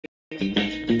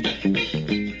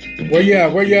Where you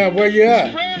at? Where you at? Where you at?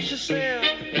 Express yourself.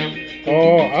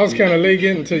 Oh, I was kind of late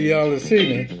getting to y'all this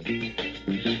evening.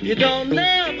 You don't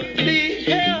never need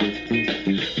help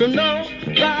from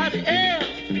nobody else.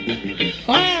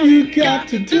 All you got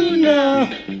to do now.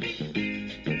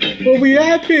 Where we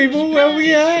at, people? Where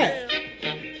we at?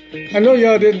 I know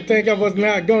y'all didn't think I was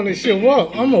not going to show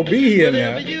up. I'm going to be here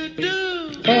now. Whatever you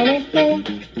do, Uh-huh.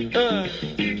 Uh-huh.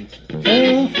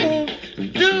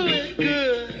 do it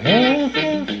good.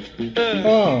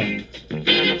 Oh.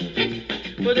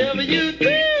 Whatever you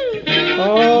do,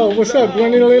 Oh, what's up,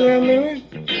 Gwenny?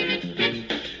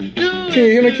 do Can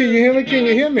you hear me? it Can you hear me? Can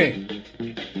you hear me?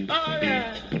 all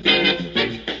right.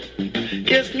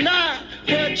 It's not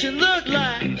what you look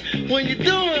like when you're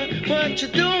doing what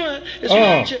you're doing. It's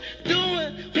what you're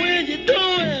doing when you're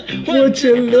doing What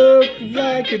you look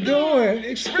like you're doing.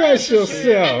 Express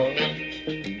yourself.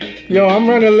 Yo, I'm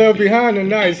running a little behind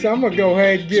tonight, so I'm going to go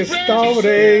ahead and get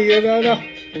started. You know?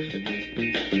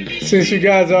 Since you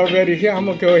guys are already here, I'm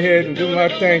going to go ahead and do my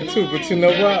thing too. But you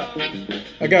know what?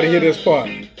 I got to hear this part.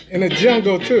 In the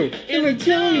jungle too. In the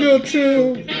jungle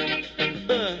too.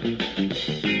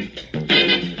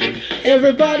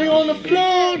 Everybody on the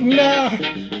floor now.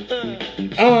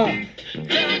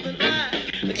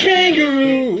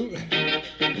 Kangaroo.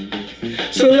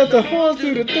 So let the horns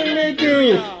do the thing they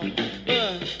do.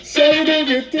 Say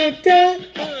that.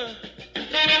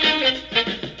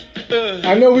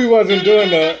 I know we wasn't doing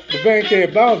the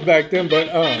Bankhead bounce back then, but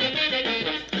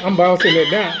I'm bouncing it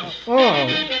now. Well,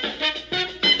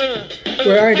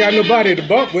 I ain't got nobody to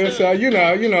bump with, so you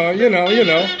know.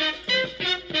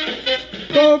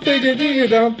 Go figure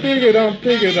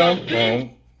it out.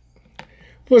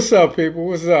 What's up, people?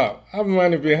 What's up? I'm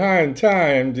running behind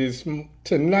time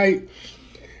tonight.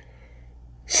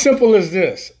 Simple as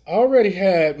this. I already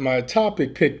had my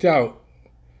topic picked out,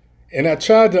 and I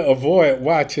tried to avoid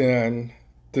watching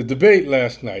the debate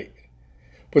last night.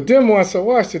 But then once I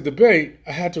watched the debate,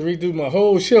 I had to redo my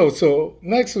whole show. So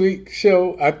next week's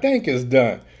show, I think, is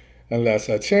done, unless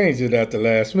I change it at the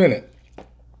last minute.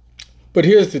 But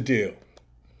here's the deal.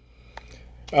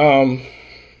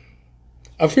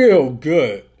 I feel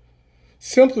good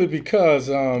simply because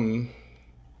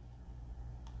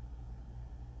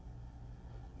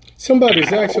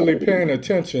somebody's actually paying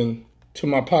attention to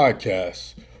my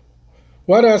podcast.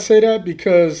 Why do I say that?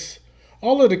 Because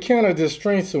all of the candidates'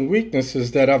 strengths and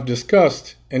weaknesses that I've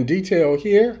discussed in detail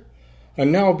here are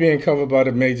now being covered by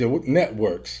the major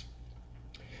networks.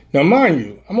 Now, mind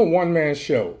you, I'm a one-man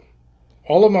show.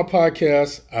 All of my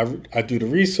podcasts, I do the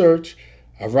research,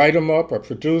 I write them up, I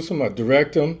produce them, I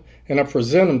direct them, and I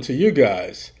present them to you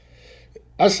guys.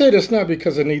 I say this not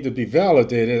because I need to be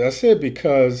validated. I say it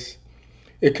because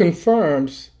it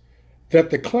confirms that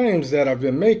the claims that I've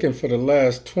been making for the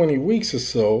last 20 weeks or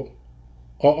so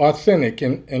are authentic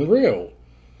and real.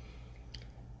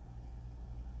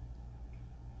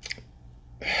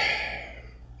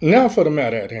 Now for the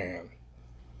matter at hand.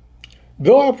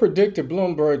 Though I predicted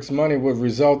Bloomberg's money would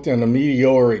result in a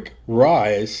meteoric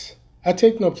rise, I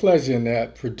take no pleasure in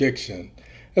that prediction.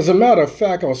 As a matter of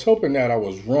fact, I was hoping that I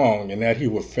was wrong and that he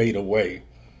would fade away.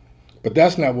 But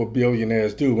that's not what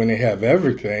billionaires do when they have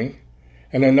everything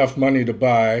and enough money to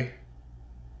buy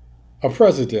a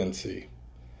presidency.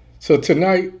 So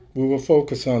tonight, we will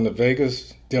focus on the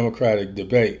Vegas Democratic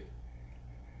debate.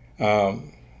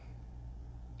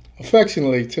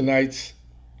 Affectionately, tonight's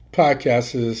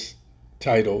podcast is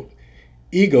titled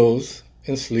Eagles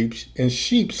in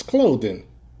Sheep's Clothing.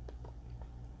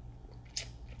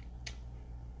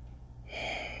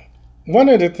 One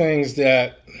of the things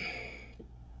that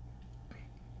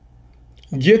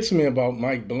gets me about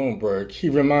Mike Bloomberg, he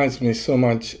reminds me so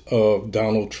much of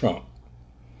Donald Trump.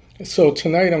 So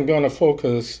tonight I'm going to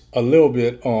focus a little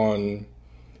bit on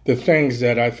the things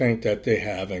that I think that they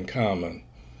have in common.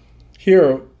 Here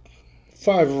are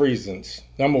 5 reasons.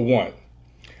 Number 1,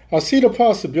 I see the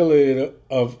possibility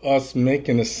of us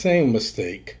making the same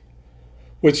mistake,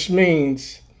 which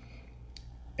means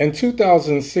in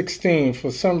 2016, for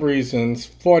some reasons,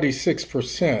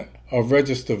 46% of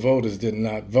registered voters did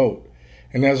not vote.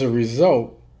 And as a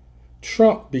result,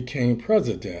 Trump became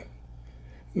president.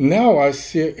 Now I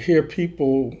hear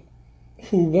people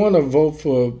who want to vote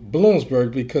for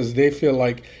Bloomberg because they feel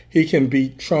like he can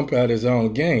beat Trump at his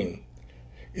own game.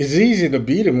 It's easy to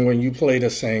beat him when you play the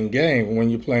same game, when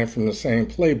you're playing from the same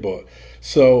playbook.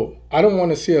 So I don't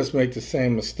want to see us make the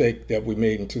same mistake that we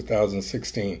made in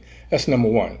 2016. That's number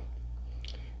 1.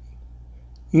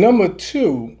 Number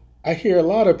 2, I hear a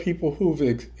lot of people who've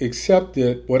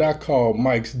accepted what I call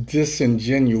Mike's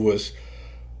disingenuous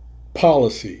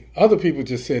policy. Other people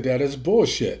just said that is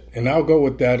bullshit, and I'll go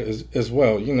with that as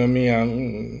well. You know me,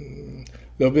 I'm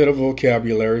a little bit of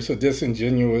vocabulary, so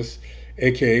disingenuous,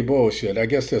 aka bullshit. I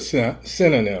guess they're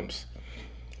synonyms.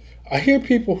 I hear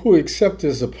people who accept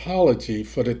his apology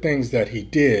for the things that he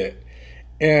did,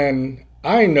 and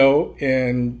I know,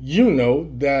 and you know,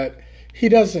 that he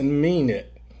doesn't mean it.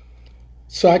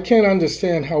 So I can't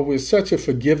understand how we're such a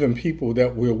forgiving people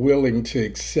that we're willing to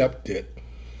accept it.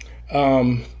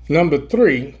 Number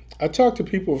 3, I talked to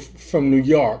people from New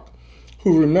York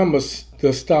who remember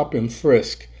the stop and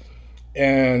frisk.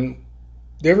 And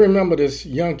they remember this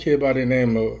young kid by the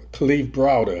name of Kalief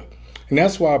Browder. And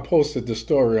that's why I posted the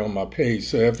story on my page.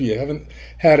 So if you haven't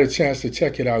had a chance to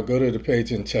check it out, go to the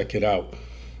page and check it out.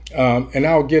 And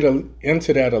I'll get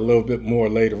into that a little bit more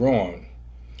later on.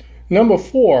 Number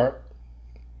 4,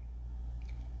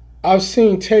 I've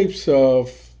seen tapes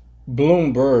of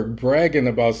Bloomberg bragging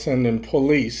about sending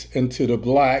police into the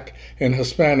black and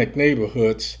Hispanic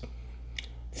neighborhoods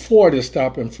for the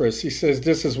stop and frisk. He says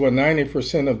this is where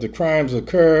 90% of the crimes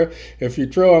occur. If you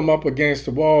throw them up against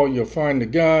the wall, you'll find the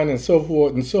gun, and so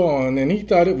forth and so on. And he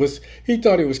thought it was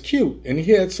cute, and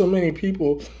he had so many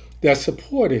people that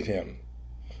supported him.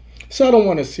 So I don't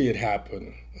want to see it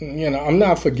happen. You know, I'm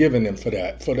not forgiving him for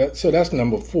that. So that's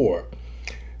number 4.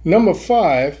 Number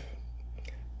 5.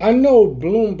 I know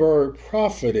Bloomberg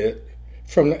profited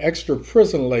from the extra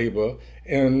prison labor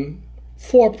in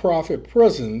for-profit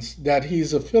prisons that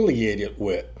he's affiliated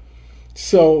with.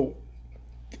 So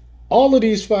all of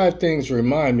these 5 things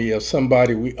remind me of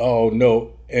somebody we all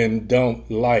know and don't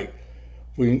like.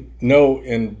 We know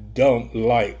and don't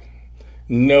like.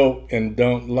 Know and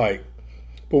don't like.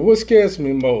 But what scares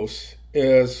me most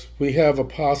is we have a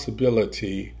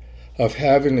possibility of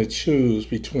having to choose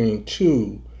between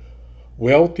 2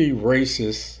 wealthy,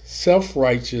 racist,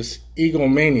 self-righteous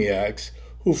egomaniacs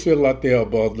who feel like they're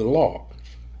above the law.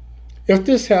 If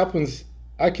this happens,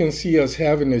 I can see us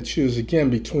having to choose again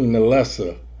between the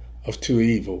lesser of 2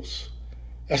 evils.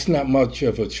 That's not much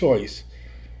of a choice.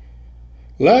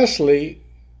 Lastly,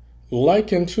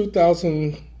 like in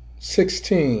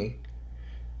 2016,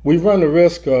 we run the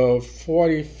risk of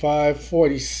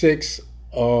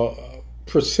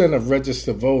 46% of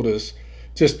registered voters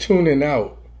just tuning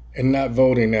out and not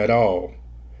voting at all.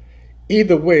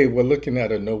 Either way, we're looking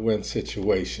at a no-win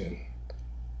situation.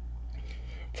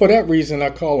 For that reason, I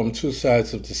call them 2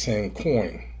 sides of the same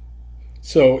coin.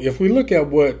 So if we look at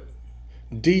what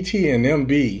DT and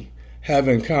MB have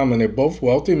in common, they're both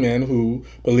wealthy men who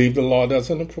believe the law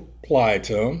doesn't apply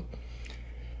to them.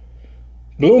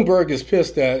 Bloomberg is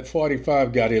pissed that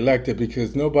 45 got elected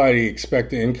because nobody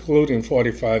expected, including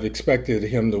 45, expected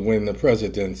him to win the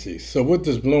presidency. So what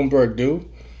does Bloomberg do?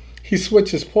 He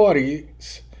switches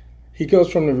parties. He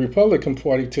goes from the Republican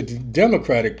Party to the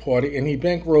Democratic Party, and he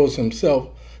bankrolls himself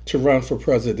to run for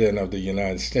president of the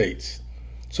United States.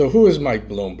 So who is Mike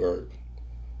Bloomberg?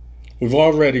 We've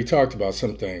already talked about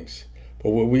some things, but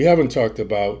what we haven't talked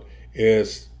about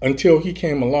is until he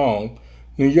came along,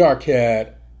 New York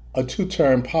had a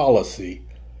 2-term policy.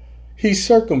 He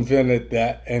circumvented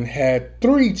that and had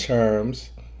 3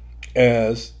 terms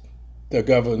as the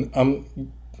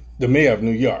mayor of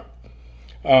New York.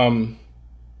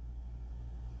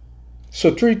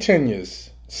 So 3 tenures.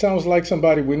 Sounds like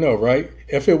somebody we know, right?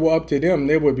 If it were up to them,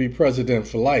 they would be president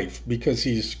for life because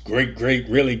he's great,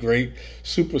 really great,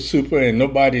 super, and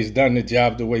nobody's done the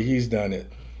job the way he's done it.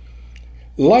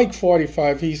 Like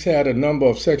 45, he's had a number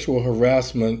of sexual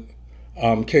harassment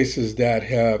cases that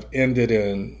have ended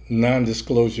in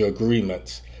non-disclosure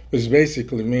agreements, which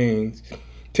basically means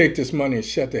take this money and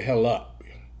shut the hell up.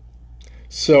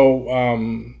 So,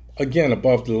 again,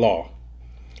 above the law.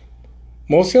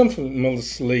 Most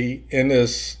infamously, in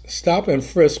this stop and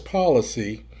frisk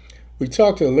policy, we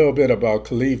talked a little bit about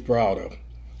Kalief Browder.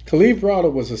 Kalief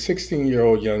Browder was a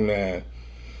 16-year-old young man.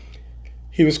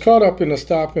 He was caught up in a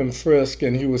stop and frisk,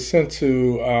 and he was sent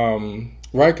to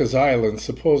Rikers Island,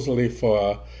 supposedly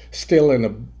for stealing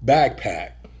a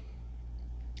backpack.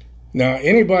 Now,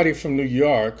 anybody from New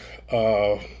York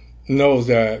knows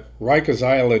that Rikers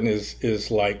Island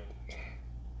is like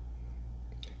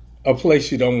a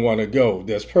place you don't want to go.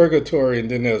 There's purgatory and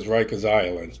then there's Rikers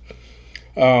Island.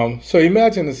 So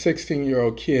imagine a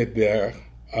 16-year-old kid there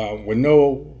with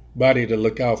nobody to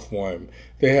look out for him.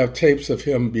 They have tapes of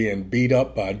him being beat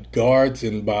up by guards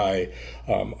and by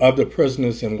other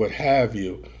prisoners and what have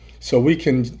you. So we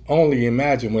can only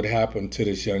imagine what happened to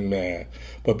this young man.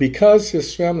 But because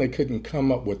his family couldn't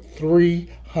come up with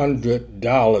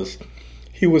 $300,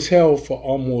 he was held for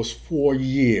almost 4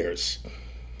 years.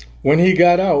 When he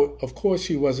got out, of course,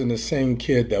 he wasn't the same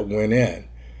kid that went in.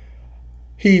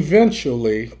 he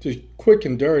eventually, just quick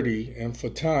and dirty, and for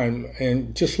time,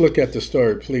 and just look at the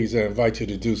story, please. I invite you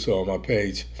to do so on my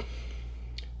page.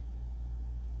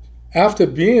 After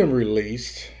being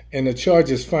released and the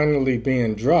charges finally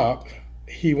being dropped,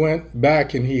 he went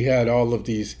back and he had all of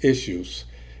these issues.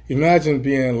 Imagine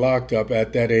being locked up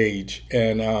at that age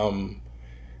and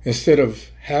instead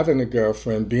of having a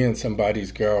girlfriend, being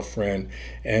somebody's girlfriend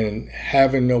and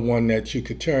having no one that you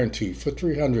could turn to for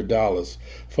 $300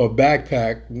 for a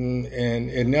backpack, and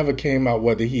it never came out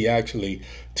whether he actually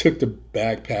took the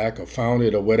backpack or found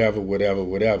it or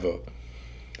whatever.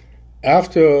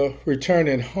 After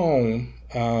returning home,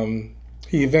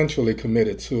 he eventually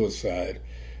committed suicide.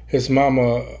 His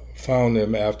mama found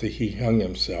him after he hung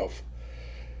himself.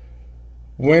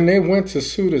 When they went to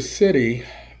sue the city,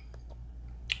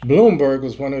 Bloomberg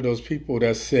was one of those people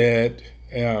that said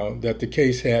that the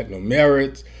case had no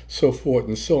merit, so forth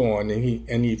and so on,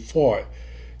 and he fought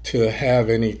to have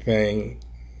anything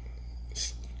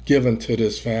given to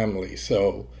this family.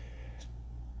 So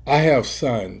I have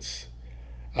sons.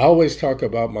 I always talk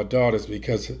about my daughters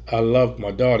because I love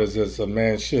my daughters as a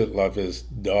man should love his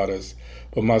daughters.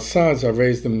 But my sons, I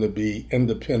raised them to be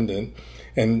independent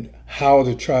and how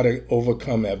to try to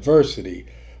overcome adversity.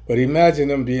 But imagine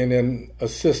them being in a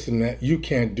system that you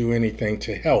can't do anything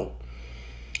to help.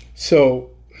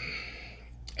 So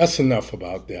that's enough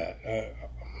about that.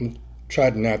 I'm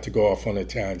trying not to go off on a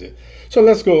tangent. So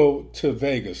let's go to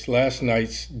Vegas, last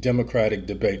night's Democratic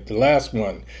debate, the last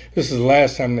one. This is the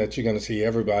last time that you're going to see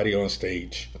everybody on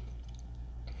stage.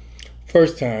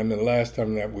 First time and last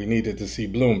time that we needed to see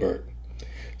Bloomberg.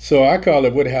 So I call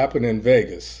it what happened in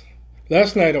Vegas.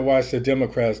 Last night I watched the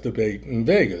Democrats debate in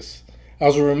Vegas. I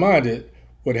was reminded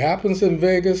what happens in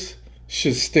Vegas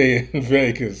should stay in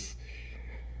Vegas.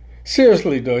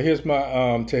 Seriously, though, here's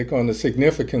my take on the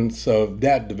significance of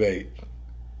that debate.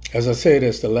 As I said,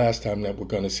 it's the last time that we're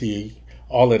going to see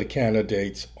all of the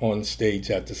candidates on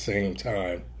stage at the same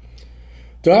time.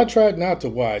 Though I tried not to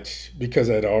watch because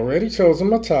I'd already chosen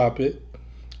my topic,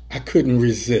 I couldn't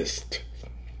resist.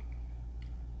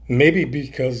 Maybe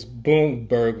because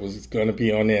Bloomberg was going to be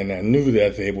on there and I knew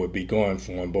that they would be going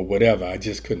for him, but whatever, I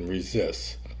just couldn't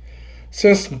resist.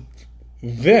 Since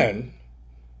then,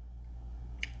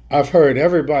 I've heard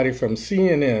everybody from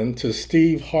CNN to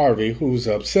Steve Harvey, who's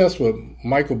obsessed with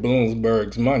Michael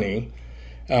Bloomberg's money,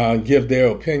 give their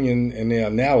opinion and their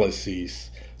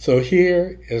analyses. So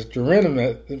here is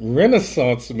the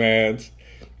Renaissance man's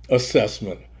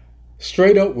assessment,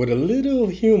 straight up with a little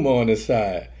humor on the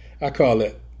side. I call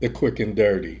it the quick and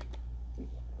dirty.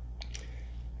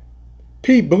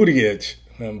 Pete Buttigieg,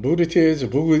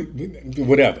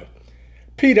 whatever.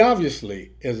 Pete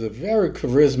obviously is a very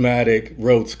charismatic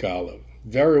Rhodes Scholar,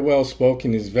 very well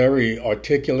spoken, he's very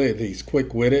articulate, he's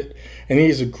quick-witted, and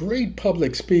he's a great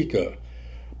public speaker.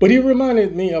 But he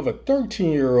reminded me of a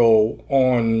 13-year-old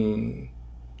on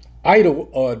Idol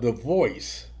or The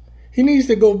Voice. He needs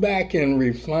to go back and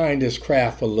refine his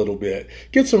craft a little bit,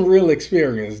 get some real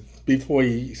experience before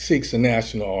he seeks a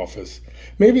national office.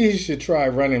 Maybe he should try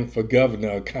running for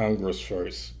governor of Congress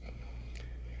first.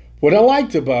 What I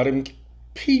liked about him,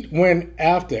 Pete went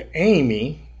after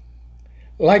Amy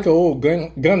like an old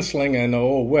gunslinger in the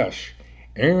Old West.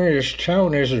 Amy, this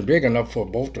town isn't big enough for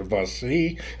both of us,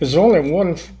 see? There's only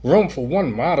one room for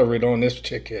one moderate on this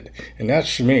ticket, and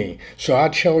that's me. So I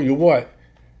tell you what.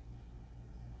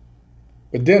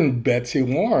 But then Betsy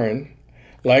Warren,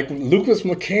 like Lucas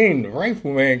McCain, the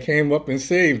rifleman, came up and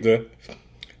saved her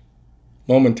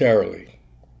momentarily.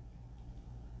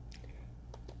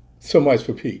 So much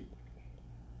for Pete.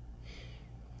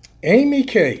 Amy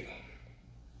K.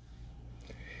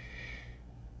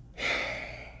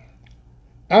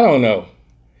 I don't know.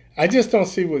 I just don't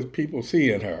see what people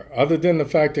see in her, other than the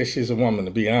fact that she's a woman,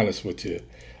 to be honest with you.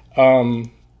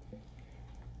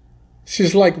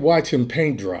 She's like watching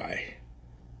paint dry.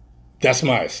 That's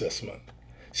my assessment.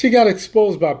 She got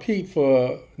exposed by Pete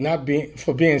for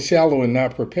being shallow and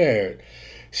not prepared.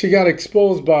 She got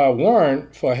exposed by Warren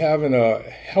for having a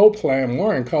help plan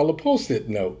Warren called a Post-it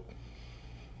note.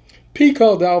 Pete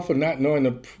called out for not knowing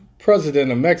the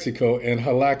president of Mexico and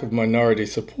her lack of minority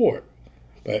support.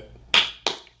 But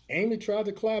Amy tried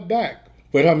to clap back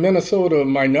with her Minnesota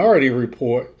Minority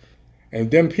Report,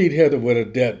 and then Pete hit her with a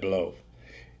dead blow.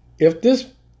 If this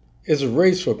is a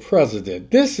race for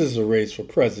president, this is a race for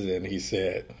president, he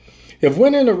said. If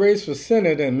winning a race for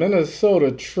Senate in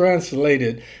Minnesota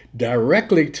translated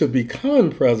directly to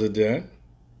becoming president,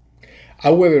 I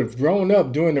would have grown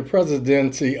up during the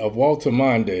presidency of Walter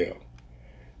Mondale.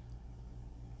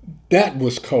 That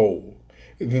was cold.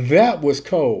 That was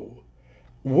cold.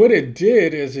 What it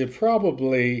did is it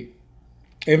probably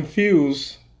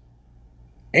infuse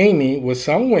Amy with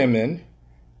some women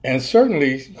and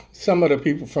certainly some of the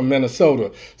people from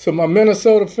Minnesota. So my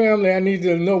Minnesota family, I need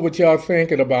to know what y'all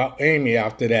thinking about Amy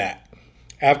after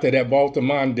that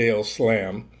Baltimore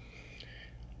slam.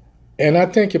 And I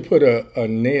think it put a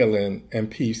nail in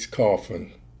Pete's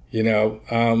coffin.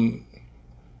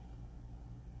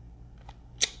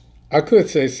 I could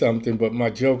say something, but my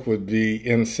joke would be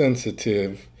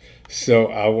insensitive, so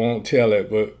I won't tell it.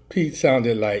 But Pete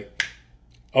sounded like,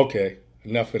 okay,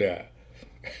 enough of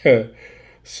that.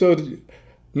 So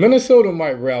Minnesota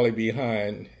might rally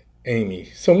behind Amy.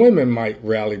 Some women might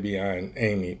rally behind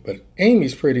Amy, but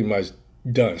Amy's pretty much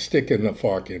done, sticking the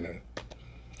fork in her.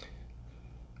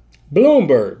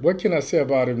 Bloomberg, what can I say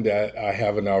about him that I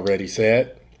haven't already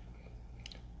said?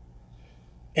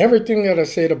 Everything that I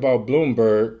said about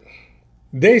Bloomberg,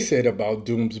 they said about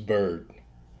Doomsburg.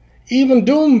 Even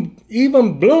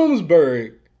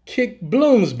Bloomsburg kicked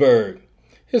Bloomsburg.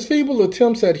 His feeble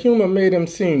attempts at humor made him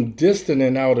seem distant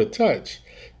and out of touch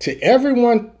to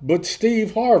everyone but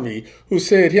Steve Harvey, who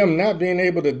said him not being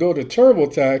able to go to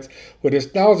TurboTax with his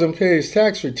 1,000-page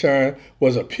tax return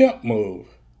was a pimp move.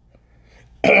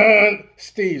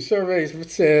 Steve,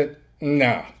 surveys said,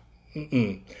 nah.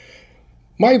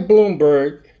 Mike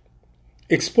Bloomberg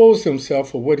exposed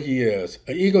himself for what he is,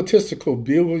 an egotistical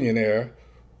billionaire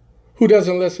who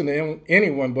doesn't listen to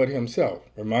anyone but himself.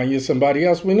 Remind you of somebody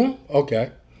else we know?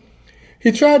 Okay.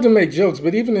 He tried to make jokes,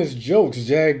 but even his jokes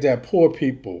jagged at poor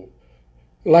people.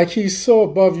 Like he's so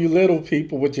above you little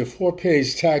people with your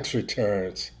 4-page tax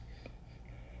returns.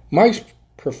 Mike's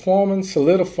performance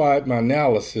solidified my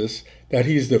analysis that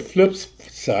he's the flip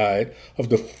side of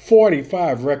the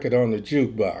 45 record on the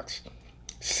jukebox.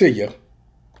 See ya.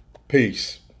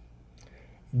 Peace.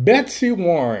 Betsy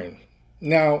Warren.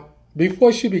 Now,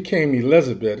 before she became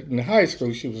Elizabeth, in high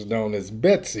school she was known as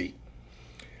Betsy.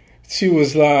 She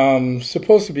was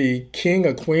supposed to be king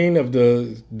or queen of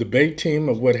the debate team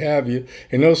or what have you,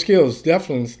 and those skills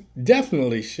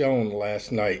definitely shown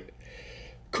last night.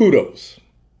 Kudos.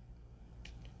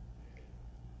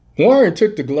 Warren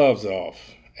took the gloves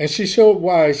off, and she showed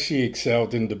why she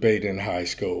excelled in debate in high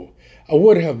school. I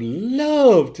would have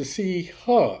loved to see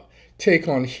her take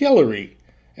on Hillary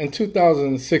in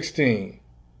 2016.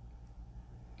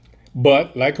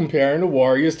 But, like comparing the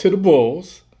Warriors to the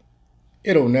Bulls,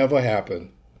 it'll never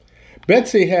happen.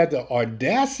 Betsy had the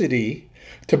audacity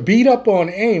to beat up on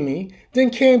Amy, then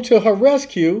came to her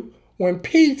rescue when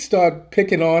Pete started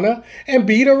picking on her and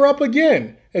beat her up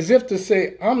again, as if to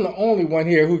say, I'm the only one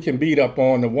here who can beat up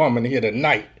on the woman here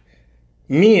tonight.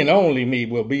 Me and only me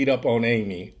will beat up on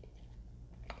Amy.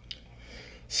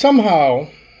 Somehow,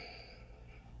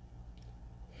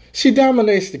 she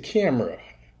dominates the camera,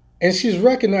 and she's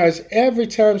recognized every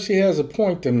time she has a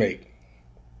point to make.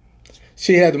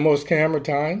 She had the most camera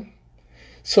time.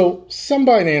 So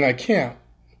somebody in our camp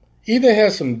either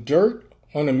has some dirt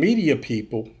on the media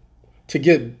people to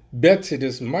get Betsy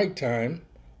this mic time,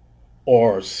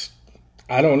 or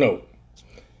I don't know.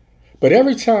 But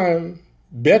every time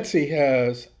Betsy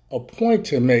has a point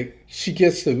to make, she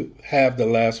gets to have the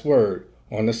last word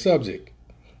on the subject.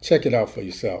 Check it out for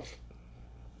yourself.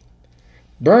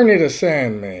 Bernie the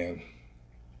Sandman.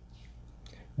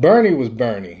 Bernie was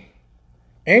Bernie.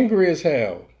 Angry as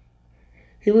hell.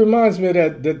 He reminds me of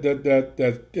that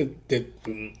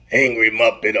angry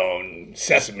Muppet on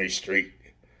Sesame Street.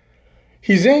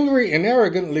 He's angry and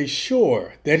arrogantly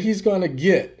sure that he's going to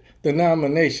get the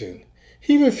nomination.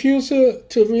 He refused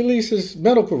to release his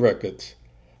medical records.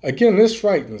 Again, this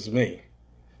frightens me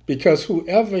because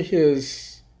whoever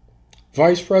his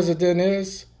vice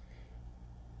president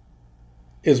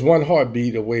is one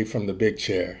heartbeat away from the big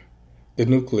chair, the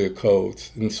nuclear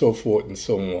codes, and so forth and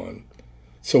so on.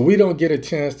 So we don't get a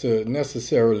chance to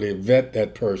necessarily vet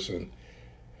that person.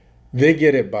 They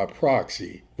get it by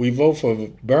proxy. We vote for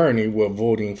Bernie, we're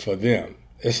voting for them.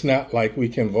 It's not like we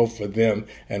can vote for them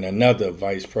and another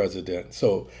vice president.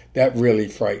 So that really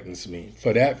frightens me.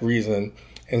 For that reason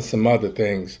and some other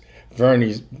things,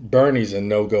 Bernie's a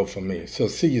no-go for me. So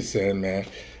see you, Sandman.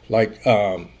 Like,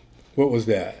 what was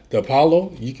that? The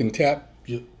Apollo? You can tap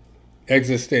your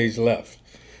exit stage left.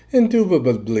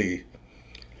 Indubitably.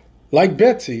 Like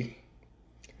Betsy,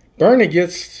 Bernie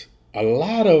gets a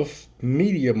lot of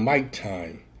media mic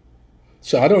time.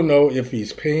 So I don't know if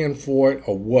he's paying for it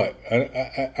or what.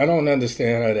 I don't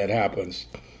understand how that happens.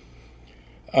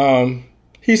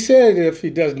 He said if he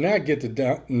does not get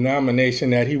the nomination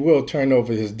that he will turn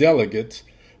over his delegates.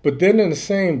 But then in the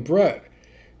same breath,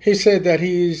 he said that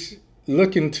he's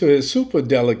looking to his super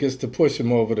delegates to push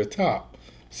him over the top.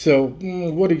 So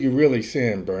what are you really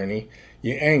saying, Bernie?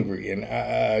 You're angry, and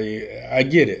I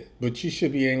get it, but you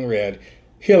should be angry at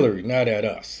Hillary, not at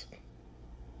us.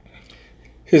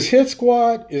 His hit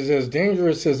squad is as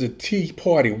dangerous as the Tea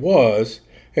Party was,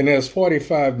 and as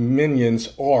 45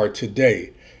 minions are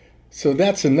today. So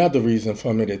that's another reason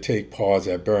for me to take pause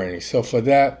at Bernie. So for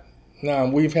that, now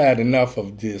we've had enough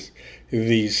of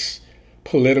these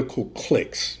political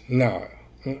cliques. Nah,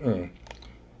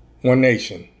 one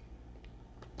nation.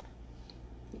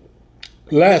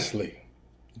 Lastly,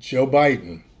 Joe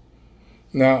Biden.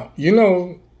 Now,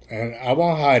 and I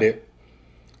won't hide it,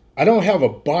 I don't have a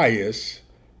bias,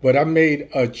 but I made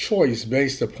a choice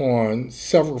based upon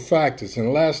several factors.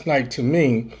 And last night, to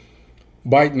me,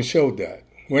 Biden showed that.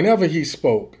 Whenever he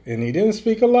spoke, and he didn't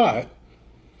speak a lot,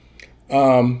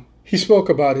 he spoke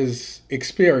about his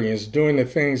experience doing the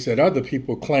things that other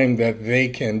people claim that they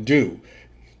can do,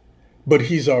 but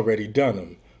he's already done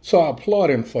them. So I applaud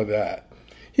him for that.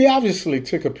 He obviously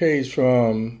took a page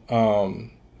from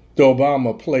the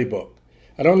Obama playbook.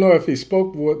 I don't know if he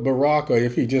spoke with Barack or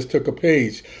if he just took a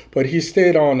page, but he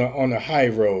stayed on the high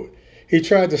road. He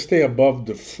tried to stay above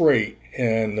the freight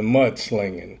and the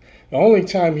mudslinging. The only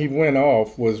time he went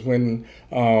off was when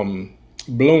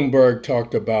Bloomberg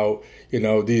talked about,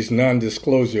 these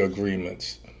non-disclosure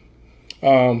agreements.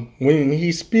 When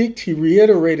he spoke, he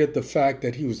reiterated the fact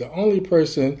that he was the only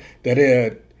person that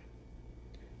had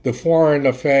the foreign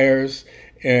affairs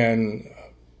and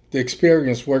the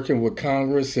experience working with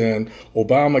Congress and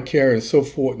Obamacare and so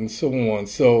forth and so on.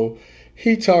 So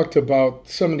he talked about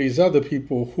some of these other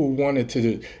people who wanted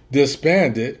to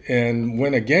disband it and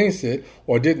went against it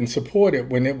or didn't support it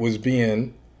when it was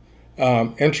being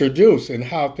introduced, and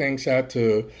how things had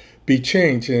to be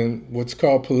changed. And what's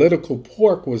called political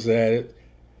pork was added,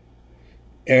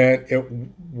 and it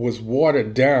was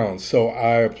watered down. So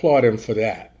I applaud him for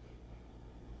that.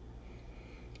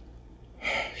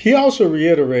 He also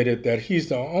reiterated that he's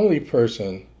the only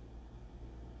person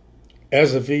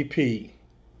as a VP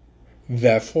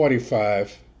that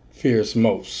 45 fears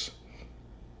most.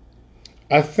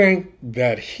 I think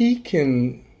that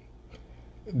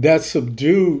that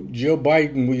subdued Joe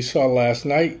Biden we saw last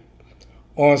night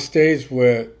on stage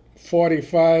with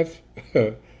 45,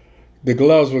 the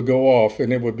gloves would go off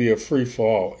and it would be a free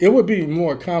fall. It would be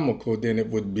more comical than it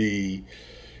would be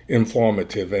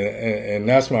informative, and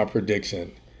that's my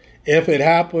prediction. If it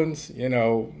happens,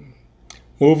 move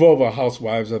over,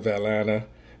 Housewives of Atlanta.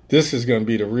 This is going to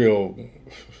be the real,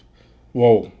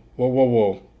 whoa.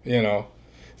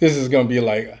 This is going to be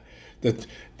like the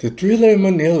Thriller in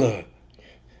Manila.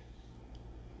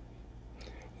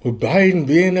 With Biden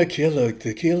being a killer,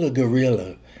 the killer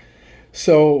gorilla.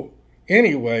 So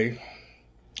anyway,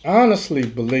 I honestly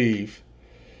believe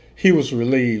he was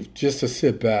relieved just to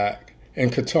sit back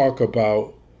and could talk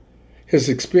about his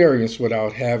experience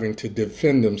without having to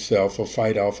defend himself or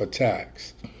fight off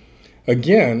attacks.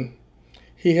 Again,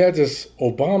 he had this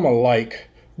Obama-like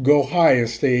go high and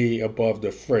stay above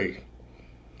the fray.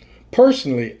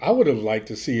 Personally, I would have liked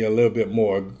to see a little bit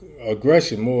more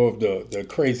aggression, more of the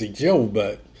crazy Joe,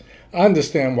 but I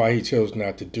understand why he chose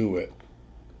not to do it.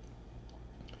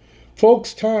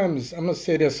 Folks, I'm going to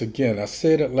say this again. I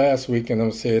said it last week and I'm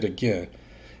going to say it again.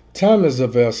 Time is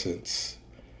of essence.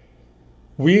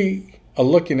 We are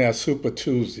looking at Super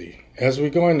Tuesday. As we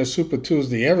go into Super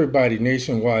Tuesday, everybody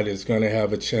nationwide is going to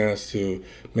have a chance to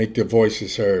make their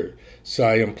voices heard. So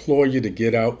I implore you to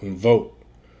get out and vote.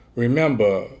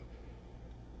 Remember,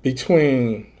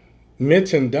 between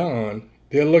Mitch and Don,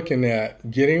 they're looking at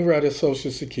getting rid of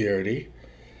Social Security,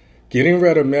 getting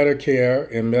rid of Medicare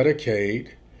and Medicaid,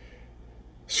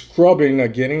 scrubbing or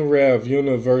getting rid of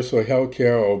universal health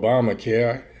care or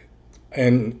Obamacare,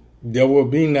 and there will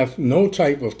be no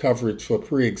type of coverage for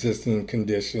pre-existing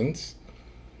conditions,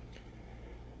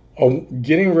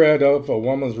 getting rid of a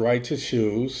woman's right to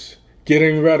choose,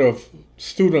 getting rid of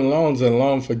student loans and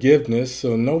loan forgiveness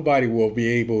so nobody will be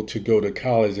able to go to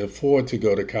college, afford to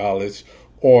go to college,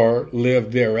 or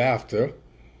live thereafter,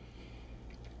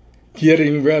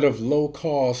 getting rid of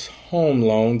low-cost home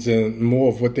loans and more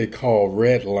of what they call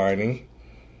redlining,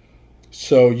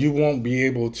 so you won't be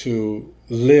able to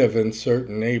live in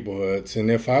certain neighborhoods.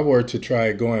 And if I were to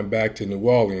try going back to New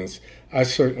Orleans, I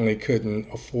certainly couldn't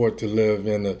afford to live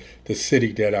in the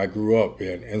city that I grew up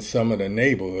in and some of the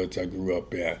neighborhoods I grew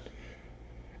up in.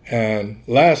 And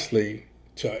lastly,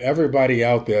 to everybody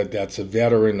out there that's a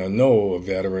veteran or know a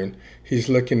veteran, he's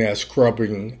looking at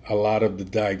scrubbing a lot of the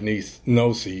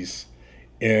diagnoses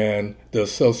and the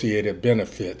associated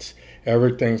benefits,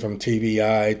 everything from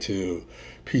TBI to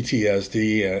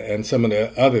PTSD and some of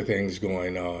the other things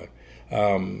going on.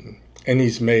 And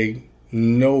he's made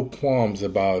no qualms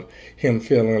about him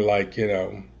feeling like,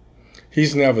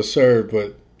 he's never served,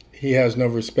 but he has no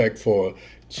respect for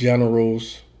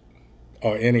generals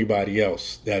or anybody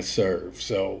else that serves.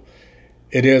 So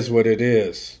it is what it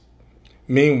is.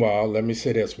 Meanwhile, let me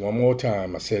say this one more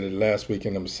time. I said it last week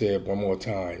and I'm going to say it one more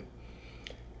time.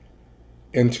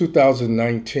 In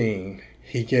 2019,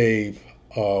 he gave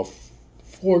a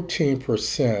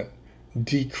 14%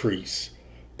 decrease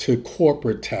to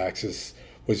corporate taxes,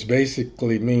 which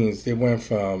basically means they went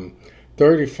from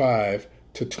 35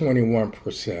 to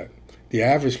 21%. The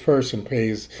average person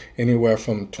pays anywhere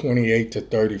from 28 to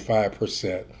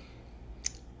 35%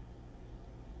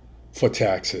 for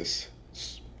taxes.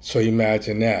 So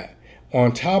imagine that.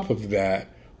 On top of that,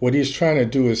 what he's trying to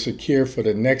do is secure for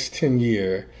the next 10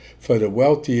 years for the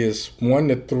wealthiest 1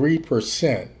 to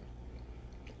 3%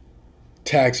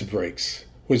 tax breaks,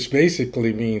 which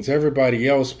basically means everybody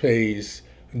else pays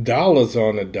dollars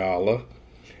on the dollar.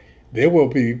 They will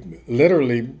be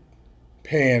literally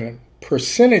paying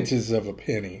percentages of a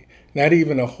penny, not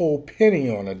even a whole penny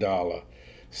on a dollar.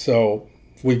 So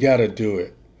we got to do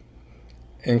it.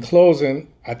 In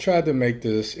closing, I tried to make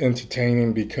this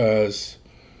entertaining because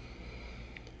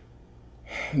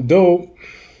though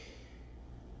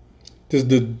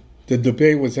the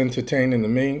debate was entertaining to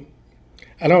me,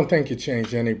 I don't think it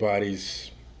changed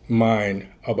anybody's mind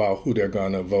about who they're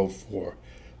going to vote for.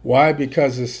 Why?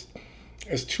 Because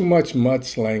it's too much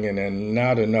mudslinging and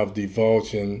not enough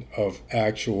divulging of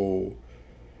actual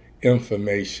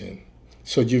information.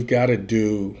 So you've got to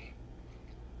do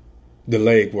the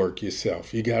legwork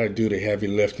yourself. You got to do the heavy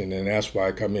lifting, and that's why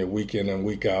I come here week in and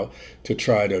week out to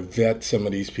try to vet some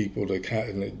of these people to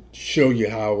kind of show you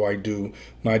how I do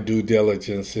my due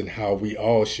diligence and how we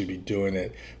all should be doing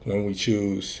it when we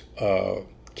choose a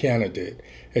candidate.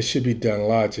 It should be done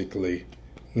logically,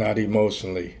 not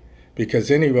emotionally, because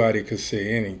anybody could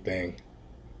say anything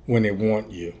when they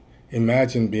want you.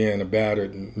 Imagine being a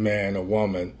battered man or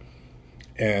woman,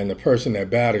 and the person that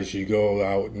batters you go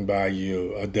out and buy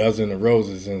you a dozen of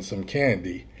roses and some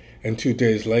candy, and 2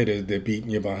 days later they're beating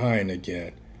you behind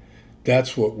again.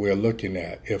 That's what we're looking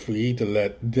at. If we either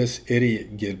let this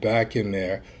idiot get back in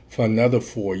there for another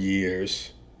 4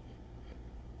 years,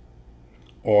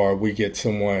 or we get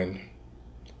someone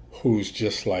who's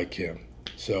just like him.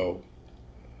 So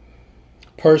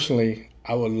personally,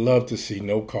 I would love to see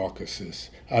no caucuses.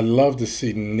 I'd love to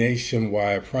see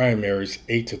nationwide primaries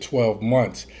 8 to 12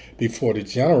 months before the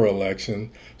general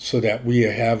election so that we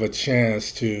have a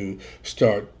chance to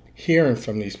start hearing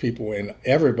from these people and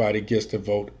everybody gets to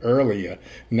vote earlier,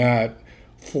 not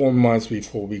 4 months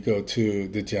before we go to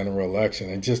the general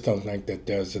election. I just don't think that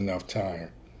there's enough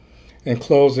time. In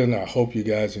closing, I hope you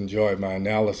guys enjoyed my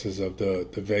analysis of the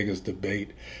Vegas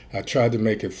debate. I tried to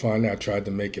make it fun. I tried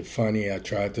to make it funny. I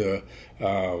tried to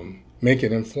make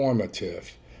it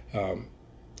informative.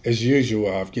 As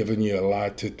usual, I've given you a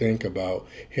lot to think about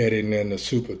heading into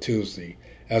Super Tuesday.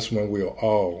 That's when we'll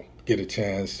all get a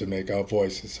chance to make our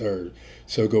voices heard.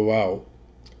 So go out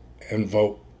and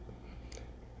vote.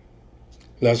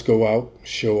 Let's go out,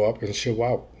 show up, and show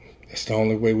out. That's the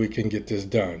only way we can get this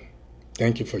done.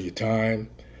 Thank you for your time.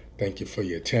 Thank you for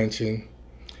your attention.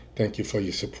 Thank you for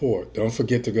your support. Don't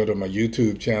forget to go to my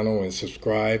YouTube channel and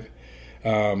subscribe.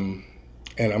 And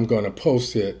I'm going to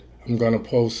post it. I'm going to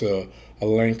post a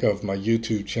link of my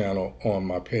YouTube channel on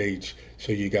my page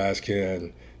so you guys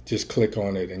can just click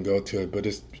on it and go to it. But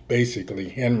it's basically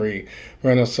Henry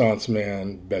Renaissance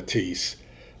Man Baptiste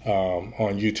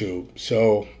on YouTube.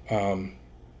 So I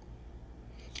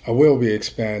will be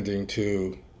expanding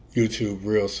to YouTube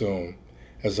real soon.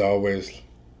 As always,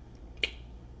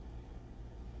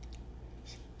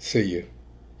 see you.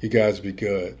 You guys be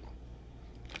good.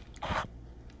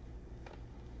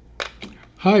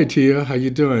 Hi, Tia. How you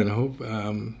doing?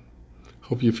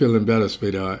 Hope you're feeling better,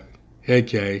 sweetheart. Hey,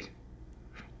 Kay.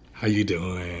 How you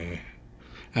doing?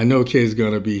 I know Kay's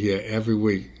gonna be here every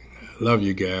week. Love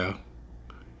you, gal.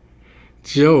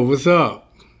 Joe, what's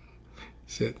up?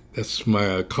 That's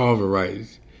my Carver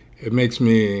right. It makes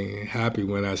me happy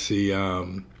when I see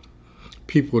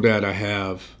people that I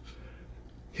have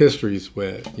histories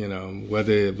with,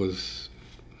 whether it was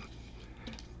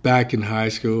back in high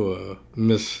school or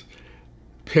Miss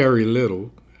Perry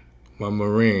Little, my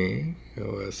Marine.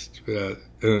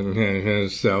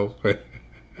 So,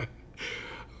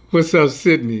 what's up,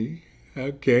 Sydney?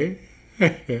 Okay.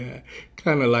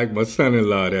 Kind of like my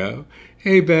son-in-law now.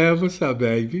 Hey, Bev, what's up,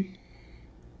 baby?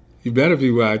 You better be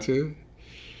watching.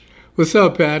 What's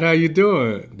up, Pat? How you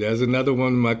doing? There's another one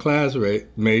of my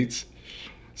classmates.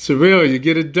 Surreal, you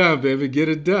get it done, baby. Get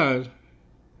it done.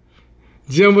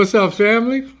 Jim, what's up,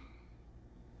 family?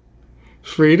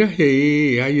 Frida,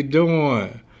 hey, how you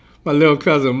doing? My little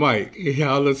cousin Mike,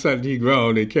 all of a sudden he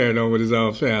grown and carried on with his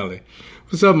own family.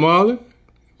 What's up, Marlon?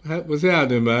 What's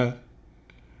happening, man?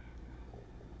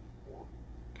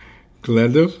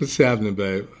 Glenda, what's happening,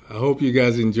 babe? I hope you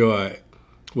guys enjoyed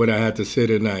what I had to say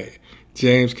tonight.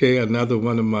 James K., another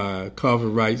one of my Carver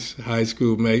Rights high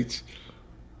school mates.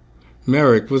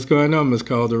 Merrick, what's going on, Miss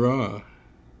Calderon?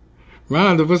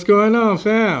 Rhonda, what's going on,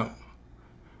 fam?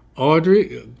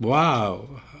 Audrey, wow.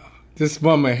 This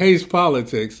woman hates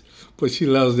politics, but she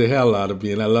loves the hell out of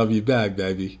me, and I love you back,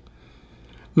 baby.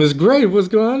 Miss Gray, what's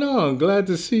going on? Glad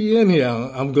to see you in here.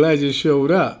 I'm glad you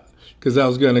showed up, because I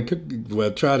was going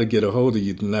to, try to get a hold of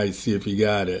you tonight, see if you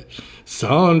got it.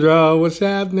 Sandra, what's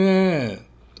happening?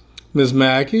 Miss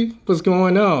Mackey, what's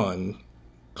going on?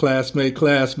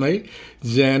 Classmate.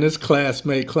 Janice,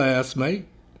 classmate.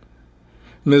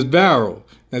 Miss Barrow.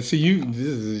 Now, see,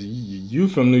 you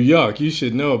from New York. You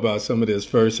should know about some of this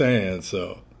firsthand,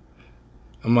 so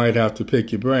I might have to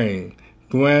pick your brain.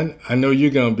 Gwen, I know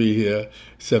you're going to be here,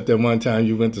 except that one time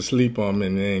you went to sleep on me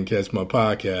and didn't catch my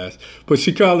podcast. But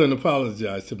she called and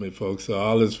apologized to me, folks, so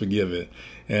all is forgiven.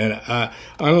 And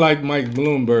unlike Mike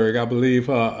Bloomberg, I believe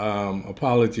her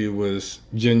apology was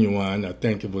genuine. I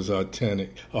think it was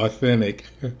authentic.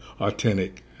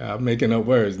 I'm making up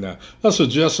words now. That's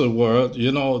just a word,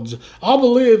 you know. I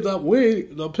believe that we,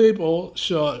 the people,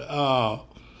 should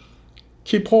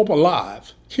keep hope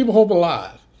alive. Keep hope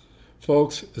alive.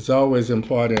 Folks, it's always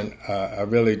important. I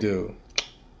really do.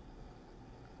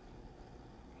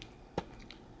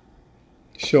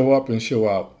 Show up and show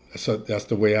out. That's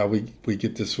the way how we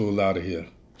get this fool out of here.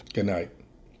 Good night.